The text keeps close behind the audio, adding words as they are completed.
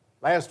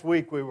Last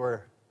week we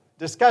were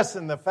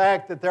discussing the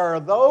fact that there are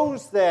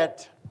those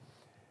that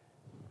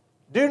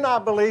do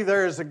not believe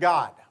there is a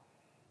God.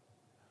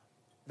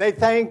 They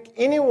think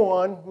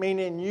anyone,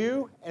 meaning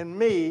you and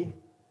me,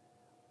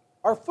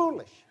 are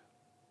foolish.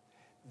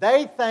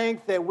 They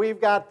think that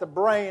we've got the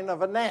brain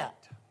of a gnat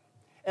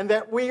and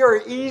that we are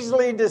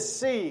easily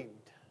deceived.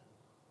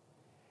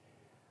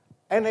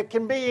 And it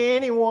can be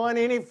anyone,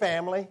 any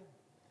family.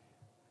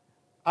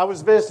 I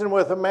was visiting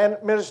with a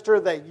minister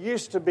that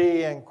used to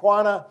be in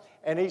Quanah,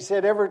 and he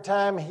said every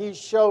time he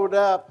showed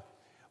up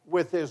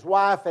with his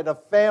wife at a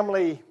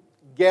family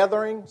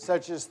gathering,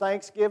 such as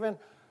Thanksgiving,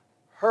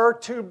 her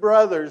two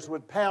brothers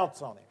would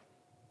pounce on him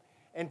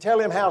and tell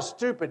him how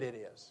stupid it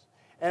is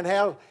and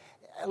how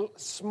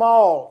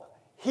small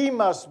he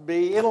must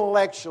be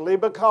intellectually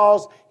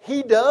because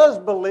he does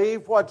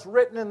believe what's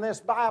written in this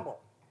Bible.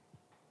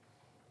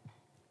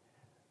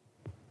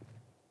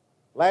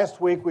 Last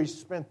week we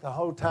spent the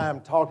whole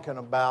time talking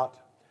about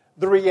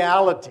the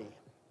reality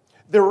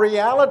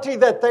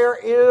that there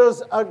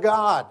is a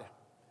God.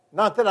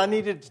 Not that I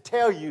needed to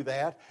tell you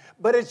that,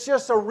 but it's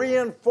just a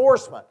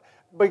reinforcement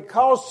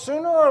because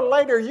sooner or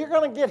later you're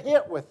going to get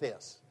hit with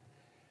this.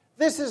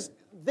 This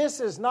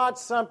is not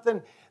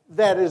something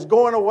that is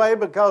going away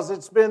because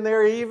it's been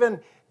there even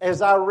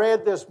as I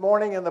read this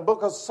morning in the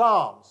book of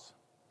Psalms.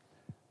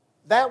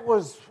 That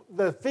was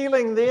the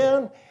feeling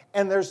then,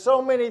 and there's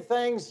so many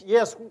things.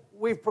 Yes,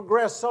 we've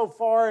progressed so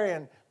far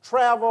in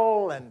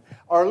travel and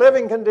our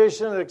living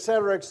conditions,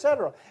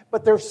 etc.,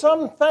 but there's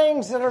some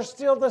things that are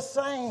still the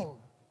same.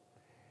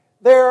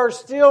 There are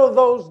still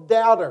those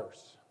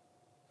doubters.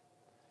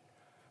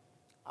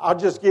 I'll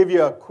just give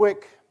you a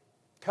quick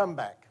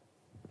comeback.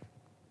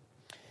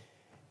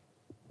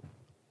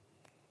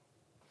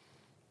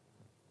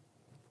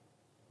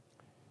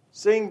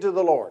 Sing to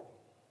the Lord.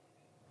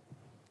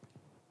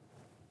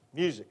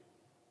 Music.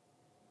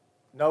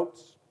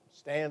 Notes,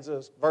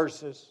 stanzas,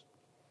 verses.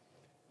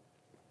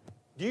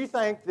 Do you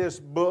think this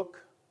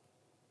book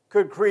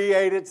could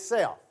create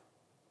itself?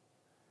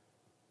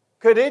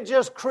 Could it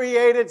just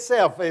create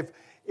itself?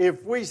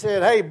 If we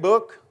said, hey,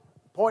 book,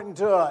 pointing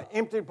to an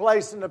empty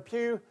place in the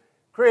pew,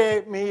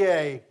 create me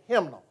a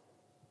hymnal.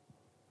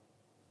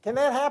 Can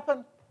that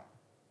happen?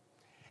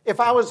 If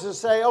I was to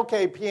say,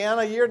 okay,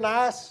 piano, you're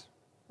nice.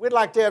 We'd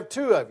like to have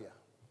two of you.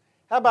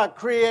 How about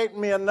creating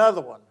me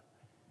another one?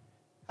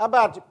 How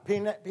about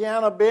the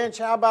piano bench?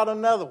 How about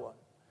another one?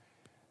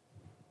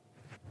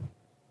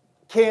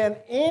 Can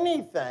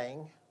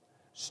anything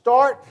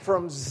start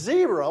from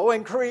zero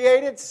and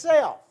create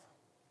itself?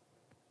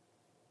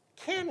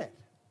 Can it?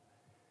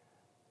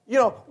 You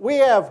know, we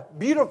have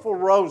beautiful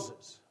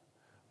roses,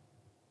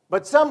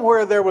 but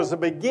somewhere there was a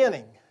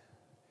beginning.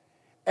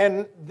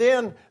 And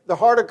then the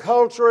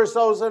horticulturists,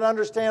 those that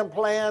understand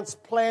plants,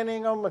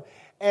 planting them,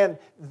 and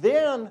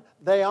then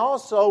they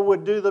also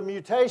would do the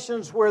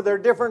mutations where their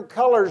different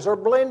colors are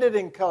blended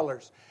in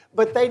colors.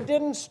 But they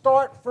didn't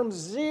start from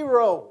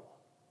zero.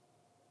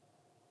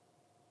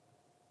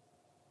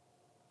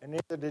 And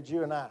neither did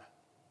you and I.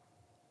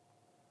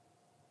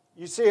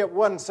 You see, it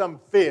wasn't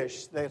some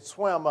fish that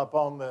swam up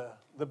on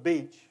the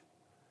beach.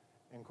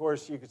 And of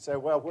course, you could say,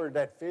 well, where did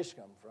that fish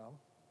come from?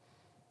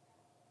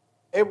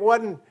 It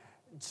wasn't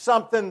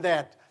something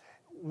that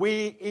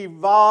we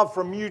evolved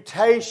from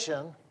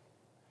mutation.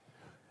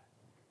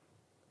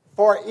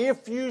 For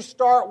if you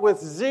start with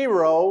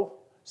zero,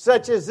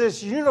 such as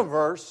this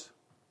universe,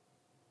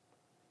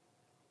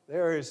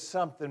 there is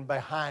something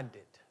behind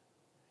it.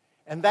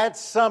 And that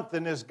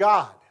something is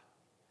God.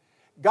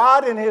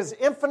 God in His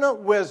infinite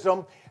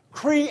wisdom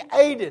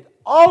created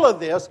all of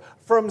this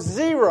from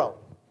zero.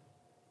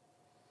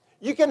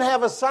 You can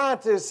have a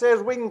scientist that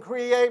says we can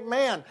create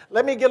man.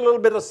 Let me get a little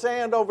bit of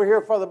sand over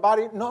here for the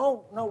body.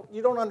 No,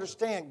 you don't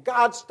understand.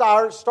 God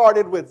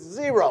started with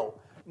zero.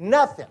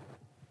 Nothing.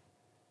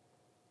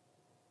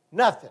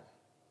 Nothing.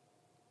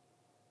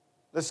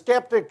 The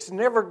skeptics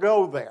never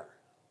go there.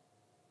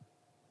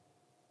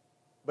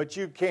 But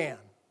you can.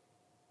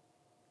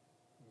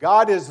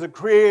 God is the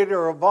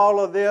creator of all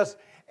of this,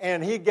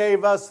 and He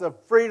gave us the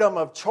freedom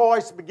of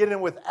choice, beginning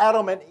with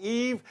Adam and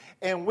Eve,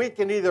 and we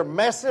can either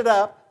mess it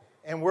up,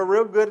 and we're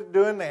real good at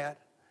doing that,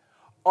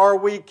 or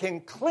we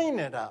can clean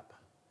it up.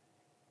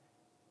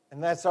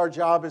 And that's our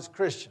job as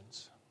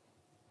Christians,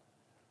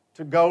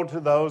 to go to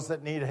those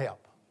that need help.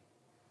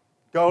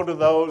 Go to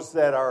those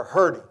that are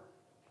hurting.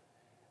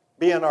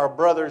 Being our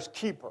brother's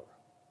keeper.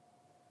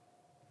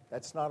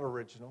 That's not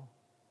original.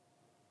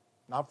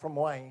 Not from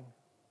Wayne.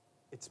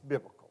 It's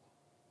biblical.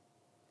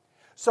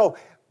 So,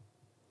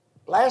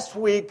 last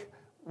week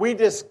we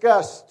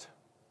discussed,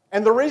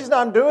 and the reason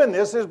I'm doing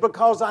this is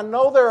because I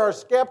know there are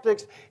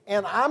skeptics,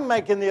 and I'm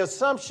making the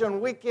assumption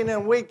week in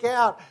and week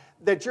out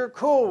that you're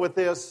cool with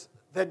this,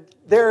 that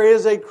there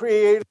is a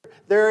creator,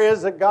 there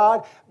is a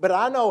God. But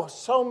I know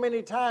so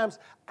many times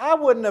I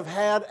wouldn't have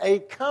had a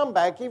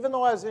comeback, even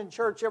though I was in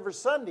church every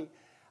Sunday.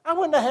 I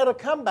wouldn't have had a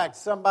comeback.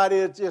 Somebody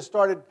that just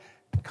started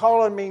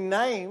calling me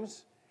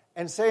names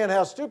and saying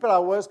how stupid I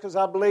was because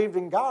I believed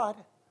in God.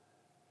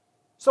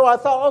 So I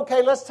thought,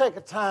 okay, let's take a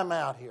time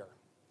out here.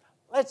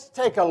 Let's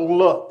take a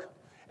look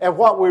at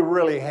what we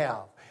really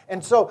have.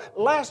 And so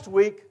last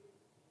week,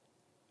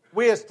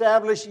 we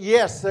established,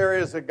 yes, there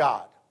is a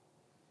God.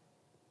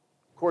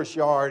 Of course,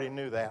 you already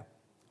knew that.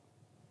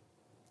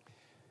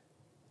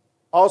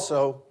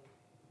 Also,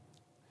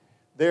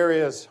 there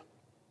is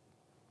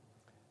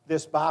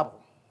this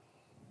Bible.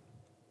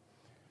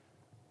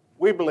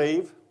 We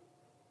believe,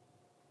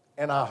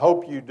 and I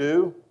hope you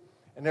do,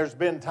 and there's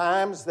been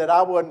times that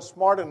I wasn't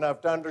smart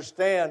enough to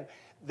understand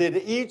that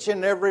each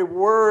and every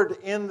word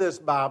in this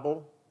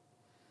Bible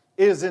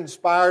is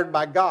inspired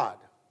by God.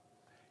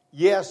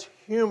 Yes,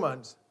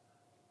 humans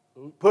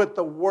put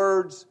the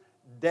words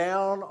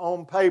down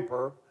on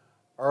paper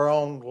or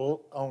on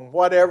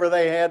whatever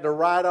they had to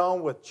write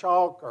on with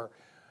chalk or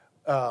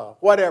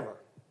whatever,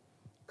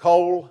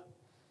 coal.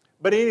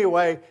 But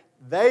anyway,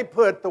 they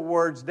put the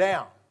words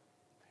down.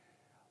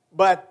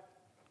 But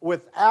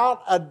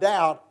without a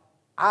doubt,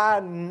 I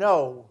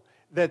know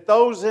that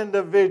those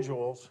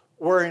individuals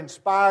were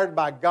inspired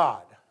by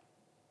God.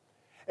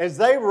 As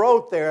they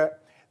wrote there,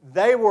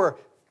 they were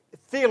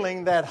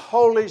feeling that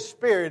Holy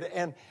Spirit.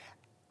 And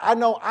I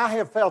know I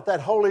have felt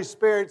that Holy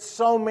Spirit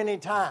so many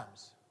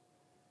times.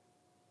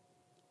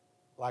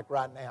 Like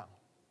right now.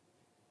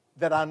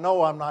 That I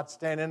know I'm not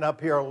standing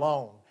up here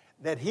alone.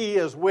 That He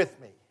is with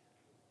me.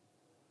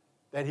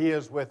 That He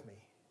is with me.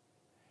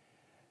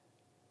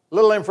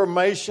 Little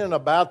information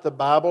about the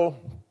Bible.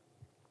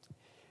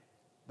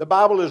 The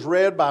Bible is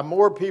read by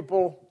more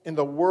people in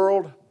the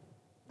world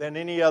than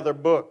any other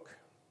book.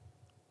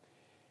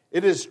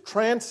 It is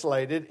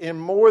translated in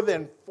more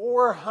than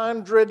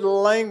 400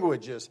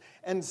 languages,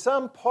 and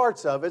some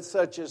parts of it,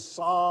 such as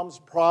Psalms,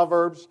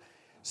 Proverbs,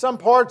 some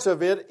parts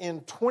of it in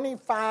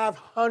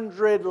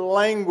 2,500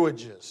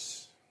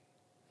 languages.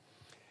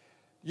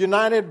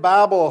 United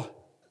Bible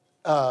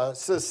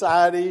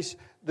Societies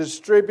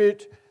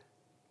distributed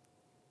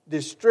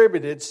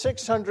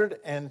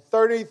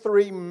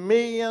 633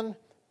 million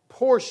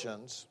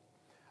portions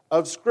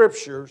of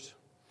scriptures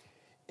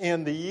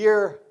in the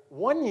year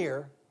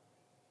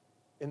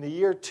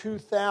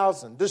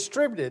 2000,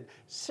 distributed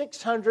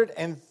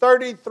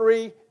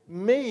 633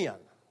 million.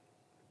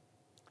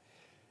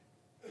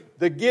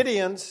 The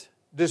Gideons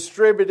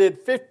distributed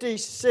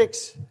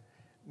 56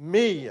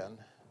 million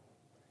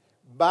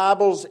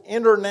Bibles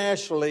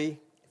internationally,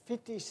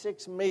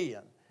 56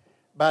 million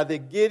by the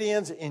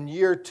Gideons in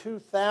year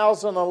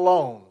 2000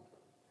 alone.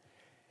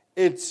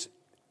 Its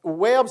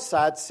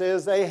website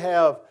says they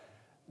have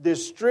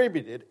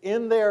distributed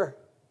in their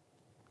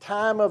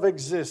time of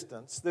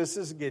existence, this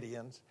is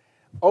Gideon's,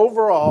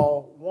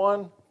 overall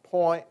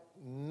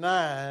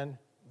 1.9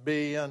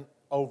 billion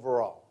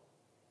overall.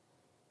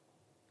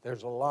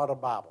 There's a lot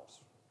of Bibles.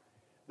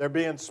 They're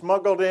being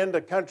smuggled into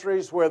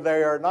countries where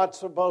they are not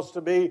supposed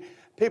to be.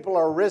 People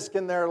are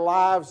risking their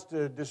lives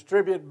to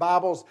distribute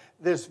Bibles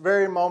this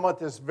very moment,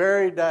 this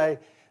very day,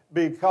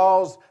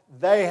 because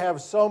they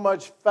have so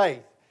much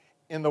faith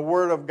in the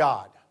Word of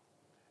God.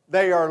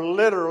 They are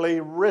literally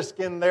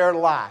risking their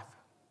life.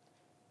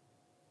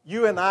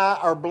 You and I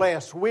are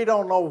blessed. We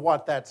don't know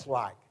what that's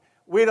like.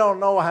 We don't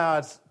know how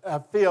it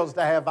feels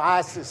to have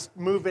ISIS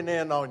moving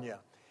in on you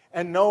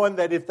and knowing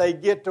that if they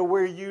get to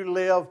where you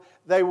live,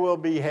 they will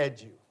behead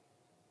you.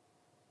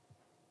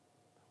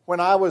 When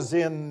I was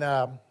in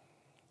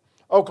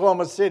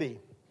Oklahoma City,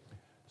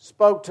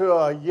 spoke to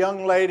a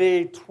young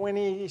lady,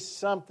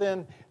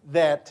 20-something,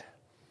 that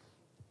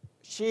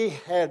she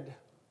had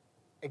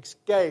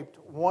escaped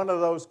one of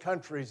those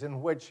countries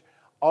in which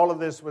all of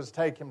this was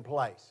taking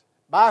place.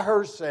 By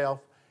herself,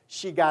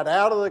 she got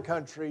out of the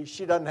country.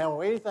 She doesn't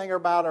know anything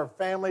about her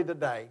family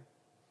today.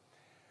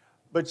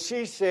 But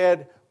she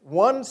said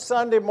one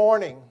Sunday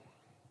morning,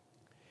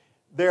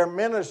 their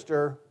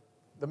minister,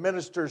 the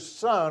minister's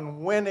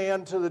son, went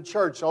into the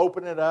church,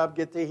 open it up,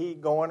 get the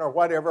heat going or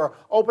whatever,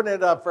 open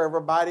it up for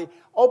everybody,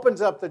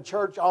 opens up the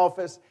church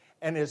office,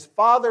 and his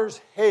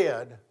father's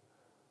head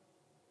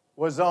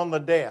was on the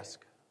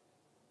desk.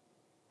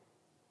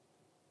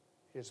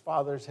 His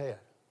father's head.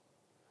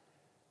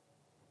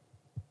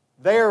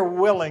 They're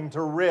willing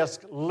to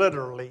risk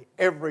literally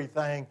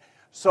everything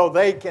so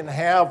they can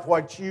have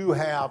what you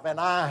have and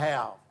I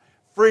have.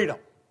 Freedom.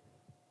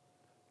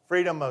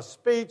 Freedom of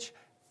speech,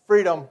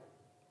 freedom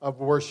of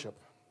worship.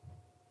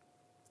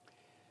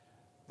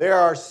 There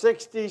are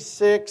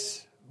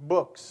 66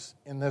 books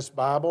in this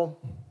Bible.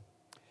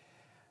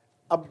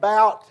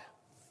 About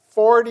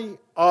 40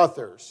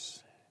 authors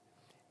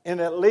in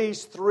at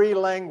least 3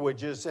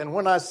 languages. And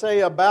when I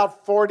say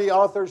about 40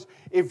 authors,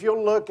 if you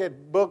look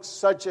at books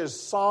such as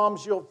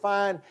Psalms, you'll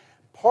find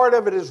part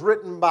of it is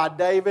written by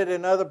David,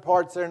 and other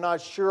parts they're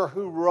not sure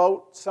who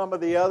wrote some of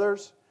the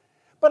others.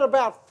 But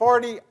about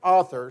 40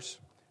 authors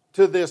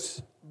to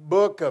this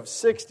book of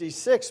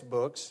 66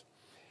 books.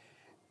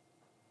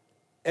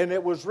 And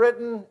it was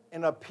written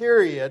in a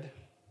period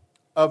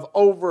of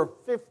over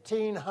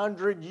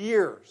 1,500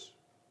 years.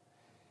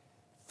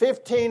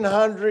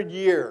 1,500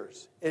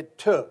 years it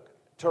took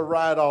to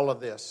write all of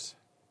this.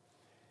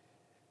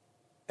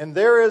 And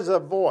there is a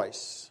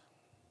voice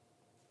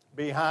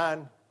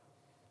behind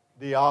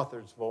the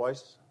author's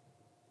voice,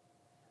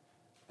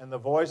 and the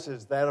voice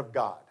is that of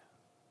God.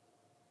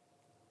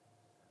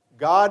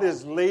 God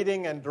is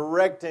leading and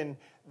directing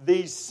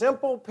these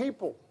simple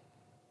people.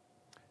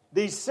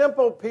 These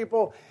simple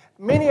people,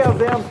 many of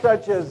them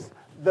such as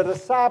the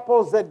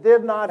disciples that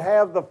did not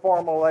have the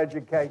formal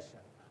education.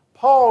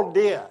 Paul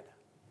did.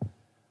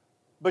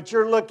 But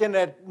you're looking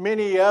at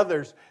many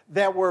others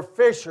that were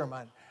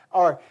fishermen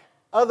or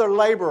other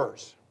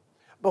laborers.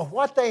 But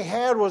what they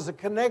had was a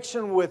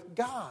connection with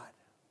God.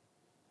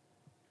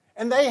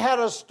 And they had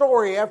a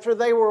story after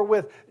they were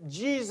with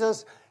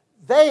Jesus.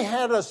 They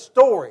had a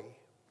story.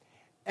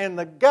 And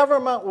the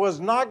government was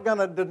not going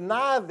to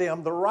deny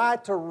them the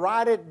right to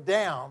write it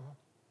down.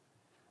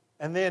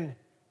 And then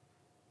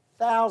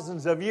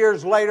thousands of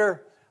years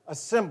later,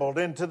 assembled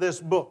into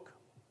this book.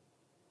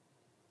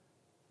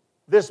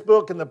 This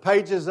book and the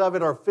pages of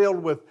it are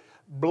filled with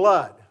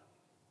blood.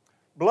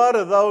 Blood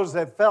of those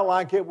that felt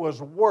like it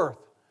was worth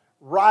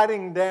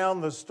writing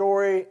down the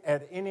story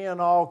at any and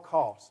all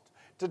cost.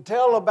 To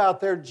tell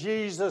about their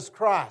Jesus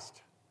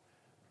Christ.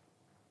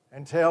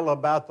 And tell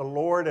about the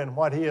Lord and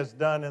what He has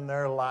done in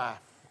their life.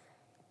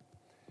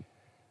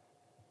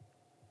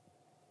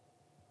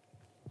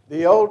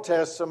 The Old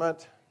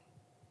Testament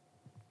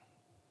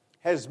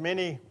has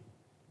many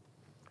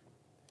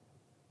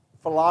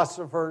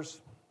philosophers.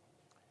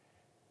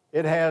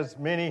 It has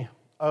many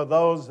of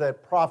those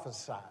that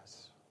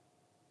prophesize.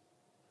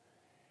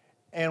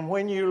 And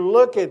when you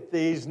look at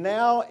these,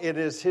 now it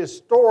is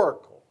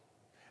historical.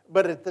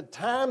 But at the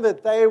time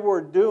that they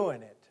were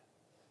doing it,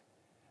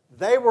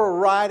 they were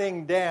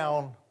writing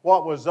down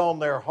what was on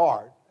their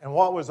heart. And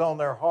what was on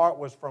their heart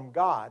was from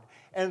God.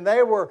 And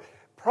they were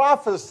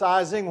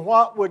prophesying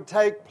what would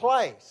take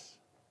place.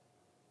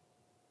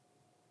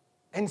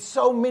 And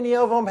so many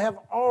of them have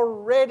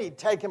already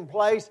taken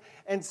place.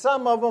 And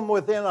some of them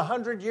within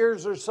 100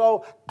 years or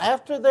so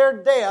after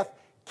their death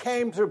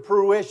came to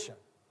fruition.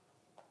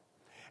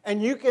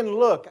 And you can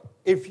look,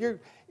 if you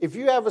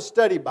have a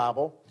study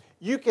Bible,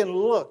 you can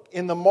look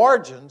in the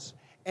margins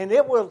and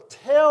it will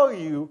tell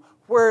you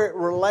where it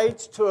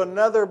relates to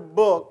another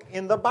book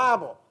in the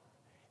Bible.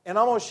 And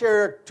I'm going to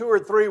share 2 or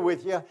 3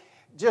 with you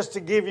just to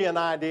give you an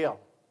idea.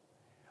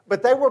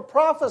 But they were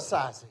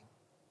prophesying.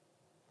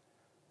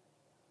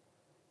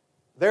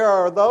 There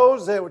are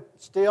those that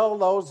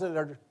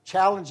are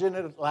challenging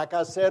it, like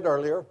I said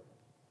earlier.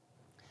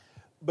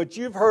 But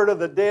you've heard of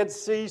the Dead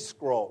Sea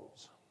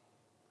Scrolls.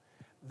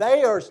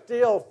 They are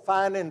still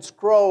finding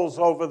scrolls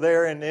over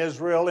there in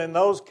Israel in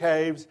those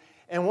caves.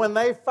 And when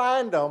they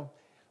find them,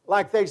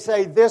 like they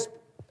say,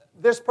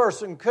 this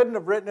person couldn't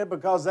have written it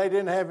because they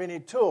didn't have any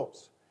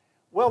tools.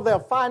 Well, they'll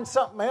find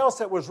something else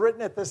that was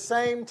written at the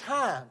same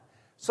time.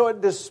 So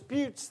it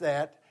disputes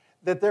that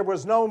there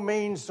was no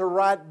means to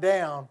write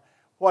down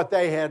what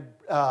they had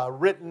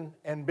written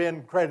and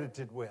been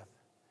credited with.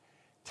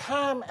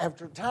 Time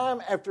after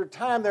time after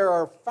time, there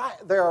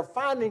are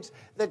findings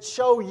that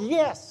show,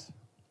 yes,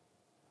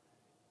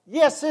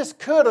 this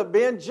could have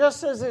been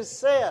just as it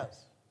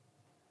says.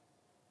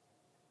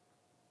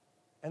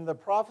 And the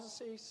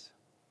prophecies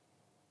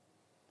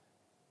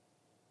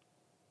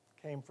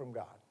came from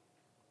God.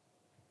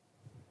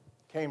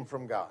 Came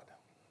from God.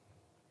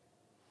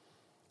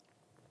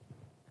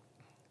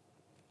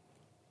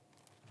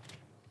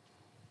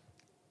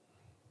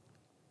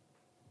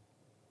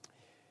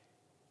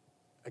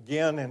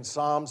 Again, in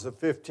Psalms, the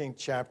 15th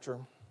chapter,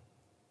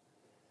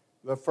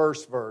 the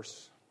first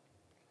verse.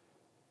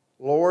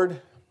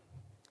 Lord,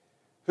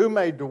 who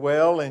may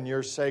dwell in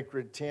your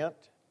sacred tent?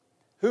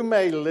 Who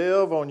may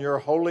live on your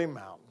holy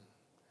mountain?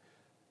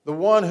 The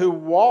one who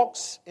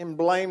walks in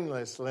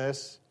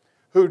blamelessness,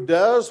 who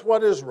does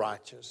what is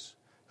righteous,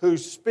 who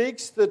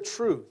speaks the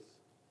truth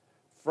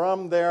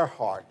from their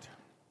heart,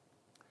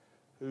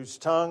 whose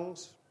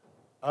tongues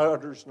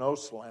utters no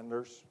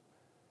slanders,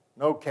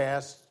 no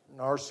cast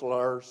nor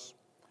slurs,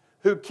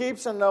 who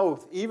keeps an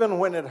oath even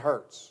when it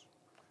hurts.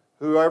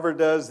 Whoever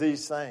does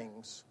these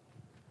things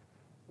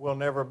will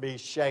never be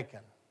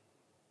shaken.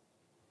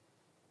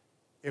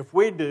 If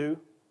we do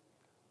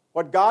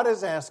what God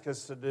has asked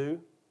us to do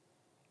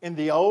in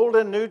the Old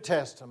and New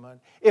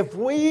Testament, if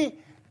we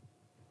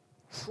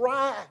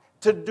try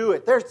to do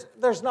it,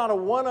 there's not a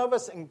one of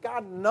us, and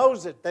God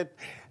knows it,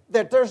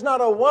 that there's not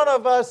a one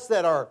of us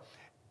that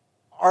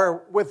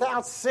are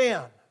without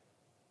sin.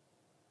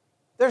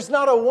 There's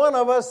not a one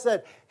of us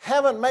that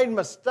haven't made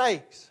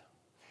mistakes.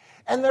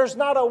 And there's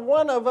not a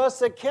one of us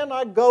that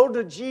cannot go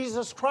to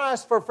Jesus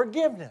Christ for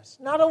forgiveness.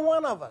 Not a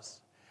one of us.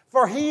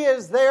 For He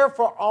is there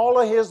for all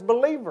of His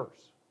believers.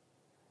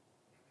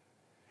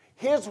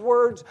 His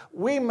words,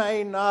 we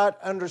may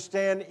not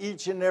understand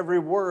each and every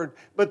word,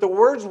 but the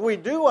words we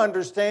do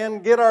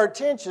understand get our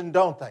attention,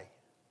 don't they?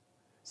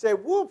 Say,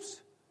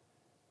 whoops,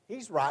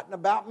 He's writing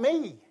about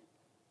me.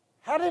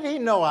 How did He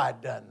know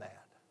I'd done that?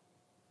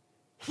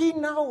 He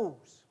knows.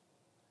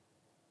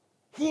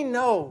 He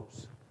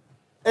knows.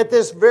 At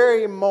this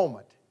very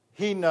moment,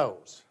 He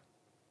knows.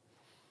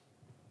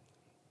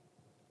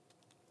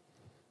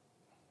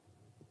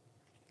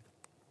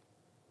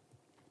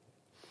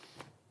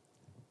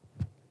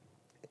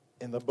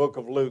 in the book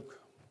of Luke,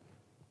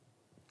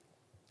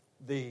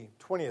 the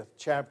 20th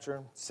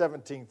chapter,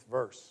 17th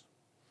verse.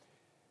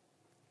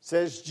 It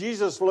says,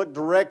 Jesus looked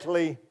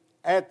directly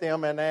at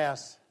them and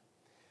asked,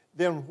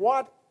 "Then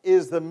what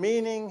is the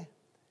meaning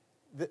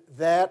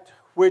that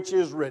which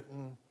is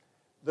written,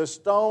 'The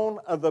stone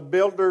of the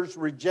builders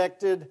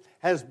rejected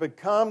has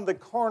become the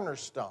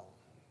cornerstone'?"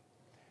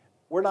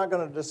 We're not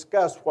going to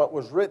discuss what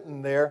was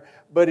written there,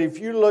 but if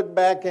you look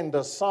back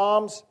into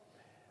Psalms,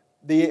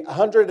 the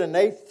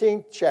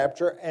 118th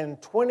chapter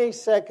and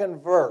 22nd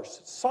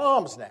verse,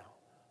 Psalms now,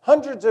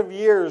 hundreds of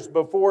years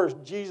before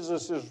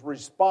Jesus'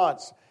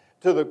 response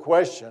to the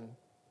question,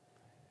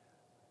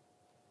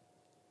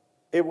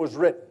 it was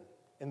written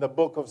in the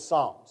book of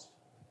Psalms.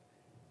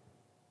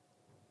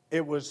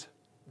 It was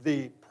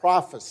the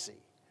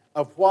prophecy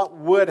of what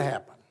would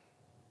happen.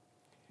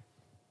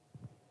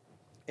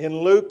 In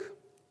Luke,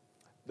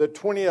 the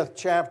 20th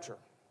chapter,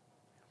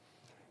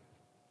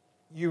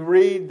 you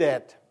read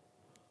that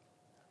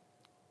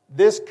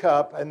this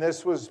cup, and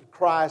this was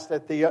Christ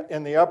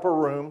in the upper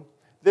room,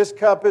 this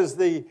cup is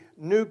the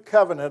new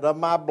covenant of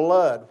my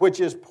blood,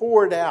 which is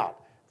poured out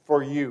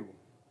for you.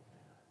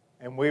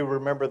 And we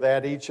remember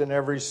that each and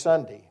every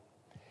Sunday.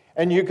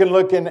 And you can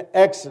look in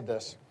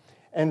Exodus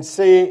and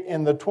see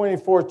in the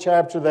 24th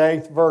chapter, the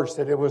 8th verse,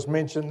 that it was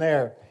mentioned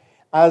there.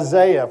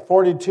 Isaiah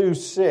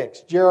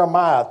 42:6,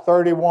 Jeremiah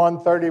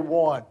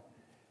 31:31.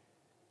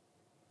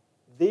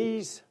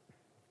 These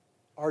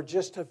are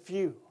just a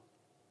few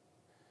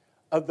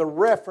of the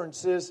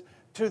references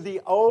to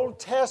the Old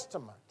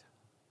Testament.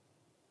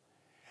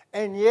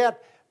 And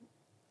yet,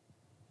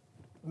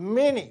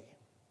 many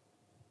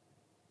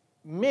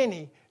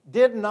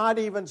did not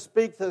even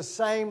speak the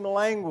same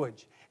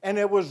language. And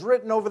it was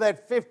written over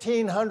that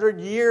 1,500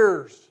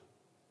 years.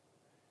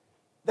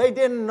 They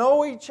didn't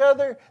know each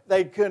other.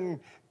 They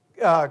couldn't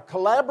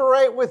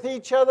collaborate with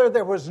each other.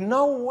 There was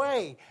no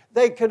way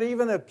they could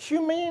even have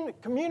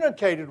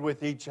communicated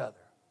with each other.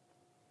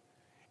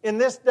 In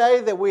this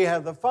day that we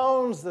have the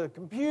phones, the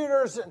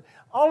computers, and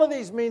all of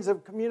these means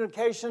of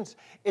communications,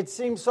 it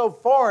seems so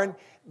foreign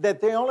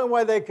that the only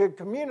way they could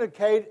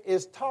communicate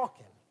is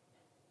talking.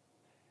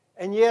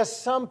 And yes,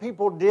 some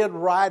people did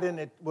write, and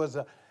it was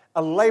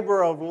a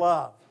labor of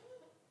love.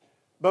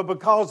 But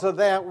because of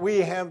that, we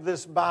have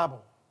this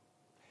Bible.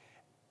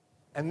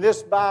 And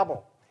this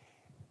Bible,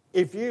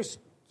 if you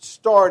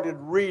started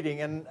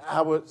reading, and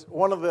I was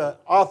one of the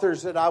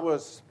authors that I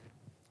was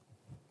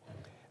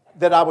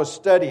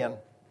studying,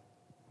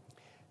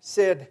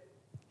 said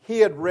he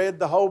had read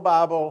the whole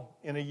Bible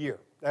in a year.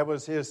 That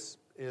was his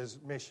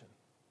mission.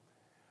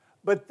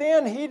 But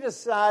then he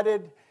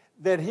decided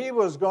that he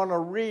was going to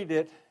read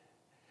it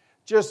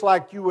just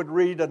like you would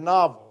read a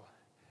novel.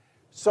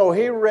 So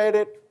he read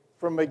it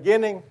from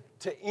beginning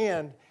to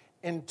end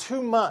in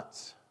 2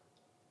 months.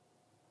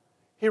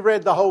 He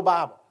read the whole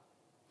Bible.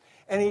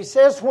 And he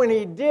says when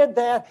he did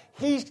that,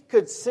 he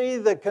could see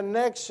the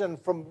connection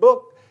from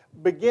book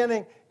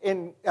beginning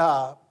in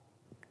the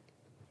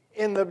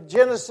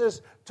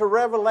Genesis to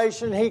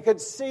Revelation. He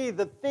could see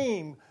the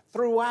theme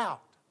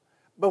throughout.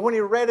 But when he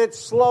read it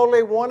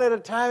slowly, one at a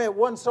time, it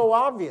wasn't so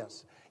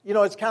obvious. You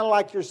know, it's kind of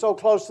like you're so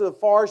close to the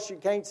forest you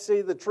can't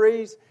see the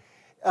trees.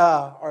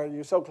 Or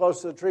you're so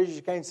close to the trees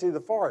you can't see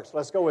the forest.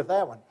 Let's go with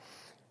that one.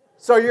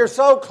 So you're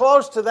so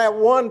close to that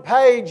one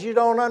page you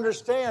don't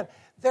understand.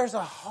 There's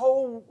a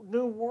whole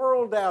new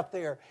world out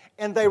there.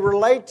 And they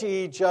relate to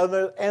each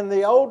other. And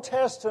the Old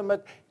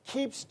Testament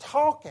keeps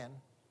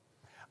talking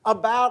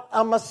about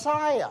a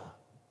Messiah.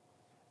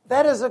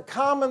 That is a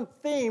common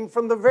theme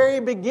from the very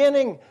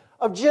beginning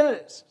of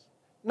Genesis.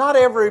 Not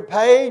every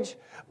page,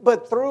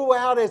 but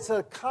throughout it's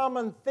a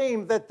common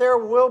theme that there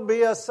will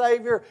be a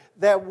Savior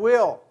that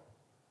will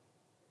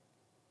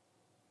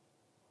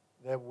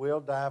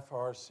die for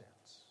our sins.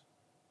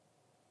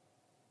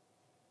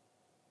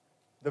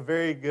 The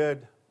very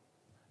good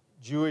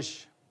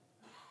Jewish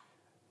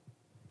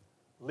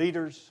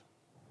leaders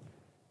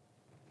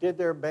did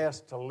their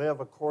best to live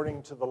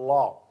according to the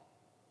law.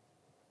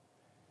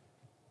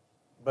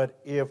 But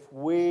if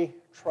we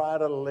try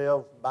to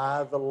live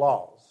by the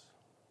laws,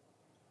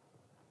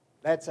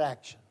 that's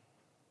action.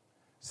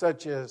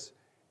 Such as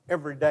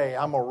every day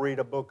I'm going to read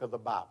a book of the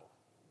Bible.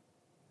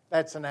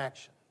 That's an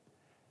action.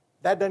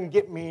 That doesn't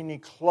get me any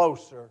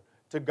closer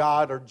to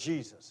God or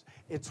Jesus.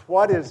 It's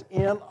what is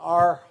in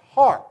our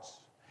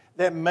hearts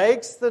that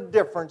makes the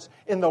difference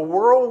in the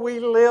world we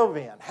live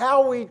in,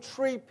 how we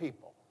treat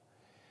people.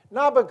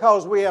 Not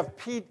because we have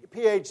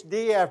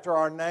PhD after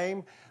our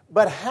name,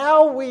 but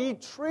how we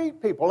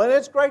treat people. And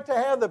it's great to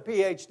have the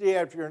PhD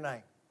after your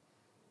name.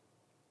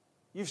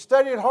 You've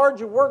studied hard,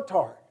 you worked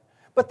hard.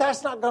 But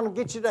that's not going to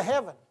get you to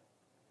heaven.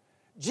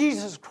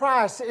 Jesus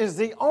Christ is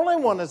the only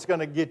one that's going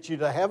to get you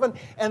to heaven.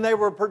 And they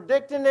were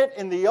predicting it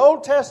in the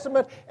Old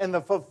Testament and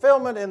the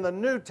fulfillment in the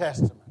New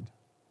Testament.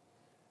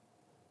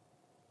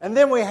 And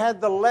then we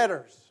had the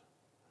letters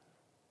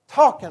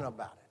talking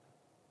about it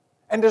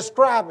and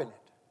describing it.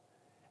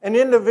 And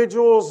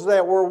individuals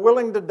that were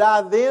willing to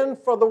die then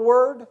for the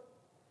Word.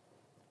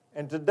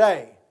 And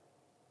today,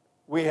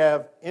 we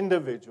have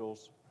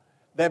individuals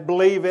that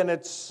believe in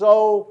it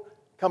so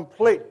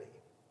completely,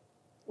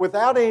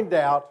 without any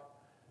doubt,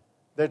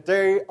 that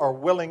they are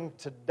willing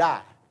to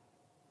die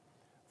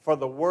for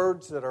the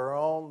words that are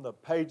on the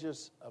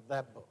pages of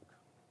that book.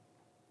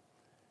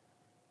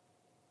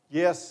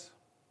 Yes,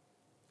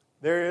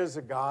 there is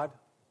a God.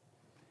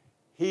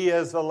 He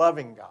is a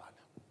loving God.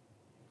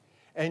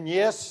 And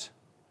yes,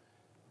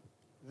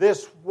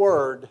 this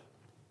word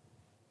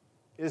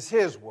is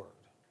His word.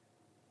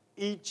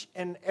 Each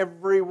and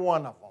every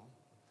one of them,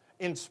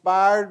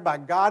 inspired by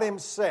God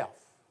Himself.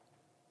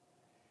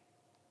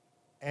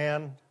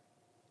 And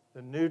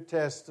the New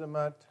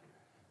Testament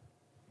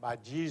by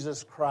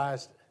Jesus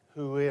Christ,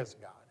 who is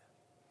God.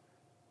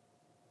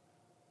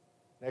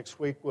 Next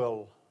week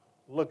we'll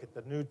look at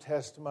the New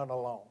Testament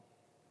alone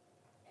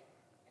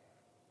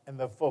and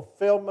the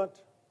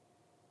fulfillment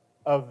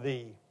of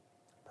the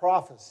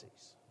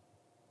prophecies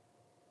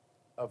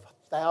of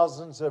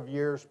thousands of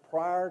years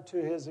prior to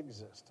His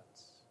existence,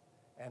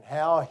 and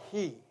how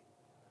He,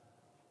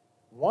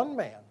 one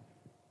man,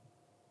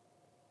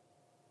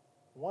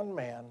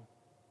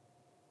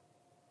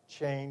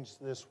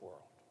 changed this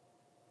world.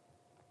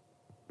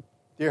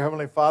 Dear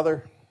Heavenly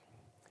Father,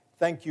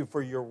 thank You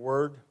for Your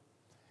word.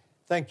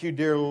 Thank You,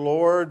 dear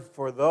Lord,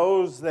 for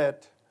those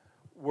that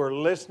were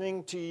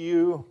listening to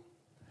You,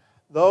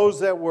 those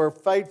that were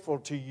faithful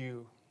to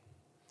You,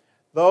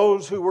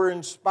 those who were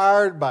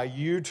inspired by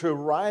You to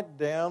write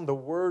down the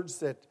words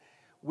that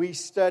we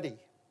study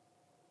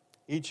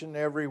each and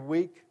every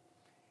week,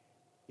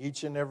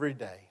 each and every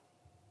day.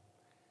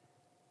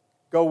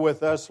 Go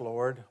with us,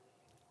 Lord.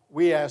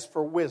 We ask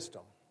for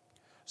wisdom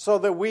so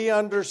that we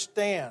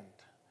understand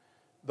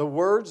the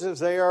words as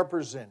they are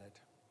presented,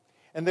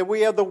 and that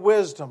we have the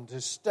wisdom to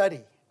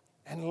study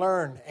and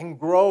learn and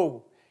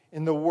grow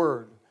in the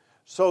Word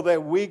so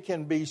that we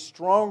can be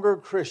stronger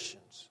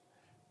Christians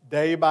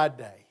day by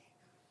day.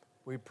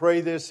 We pray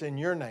this in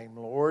Your name,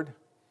 Lord.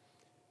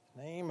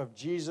 In the name of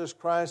Jesus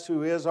Christ,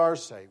 who is our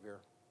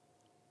Savior.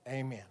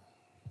 Amen.